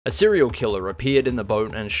A serial killer appeared in the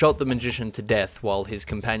boat and shot the magician to death while his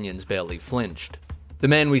companions barely flinched. The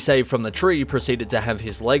man we saved from the tree proceeded to have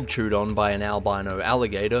his leg chewed on by an albino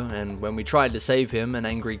alligator, and when we tried to save him, an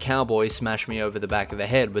angry cowboy smashed me over the back of the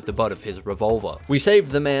head with the butt of his revolver. We saved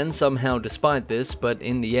the man somehow despite this, but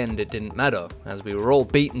in the end it didn't matter, as we were all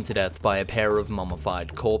beaten to death by a pair of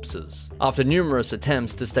mummified corpses. After numerous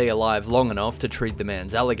attempts to stay alive long enough to treat the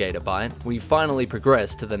man's alligator bite, we finally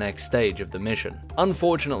progressed to the next stage of the mission.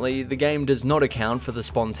 Unfortunately, the game does not account for the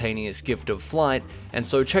spontaneous gift of flight, and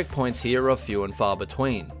so checkpoints here are few and far between.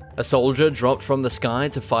 A soldier dropped from the sky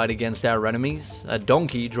to fight against our enemies, a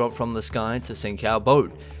donkey dropped from the sky to sink our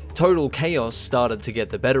boat. Total chaos started to get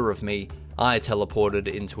the better of me. I teleported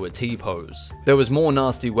into a T-pose. There was more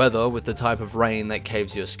nasty weather with the type of rain that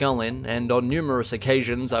caves your skull in, and on numerous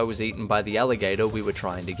occasions I was eaten by the alligator we were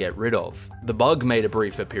trying to get rid of. The bug made a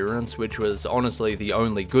brief appearance, which was honestly the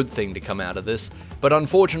only good thing to come out of this, but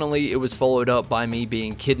unfortunately it was followed up by me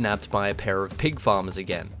being kidnapped by a pair of pig farmers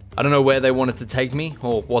again. I don't know where they wanted to take me,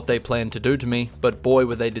 or what they planned to do to me, but boy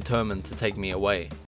were they determined to take me away.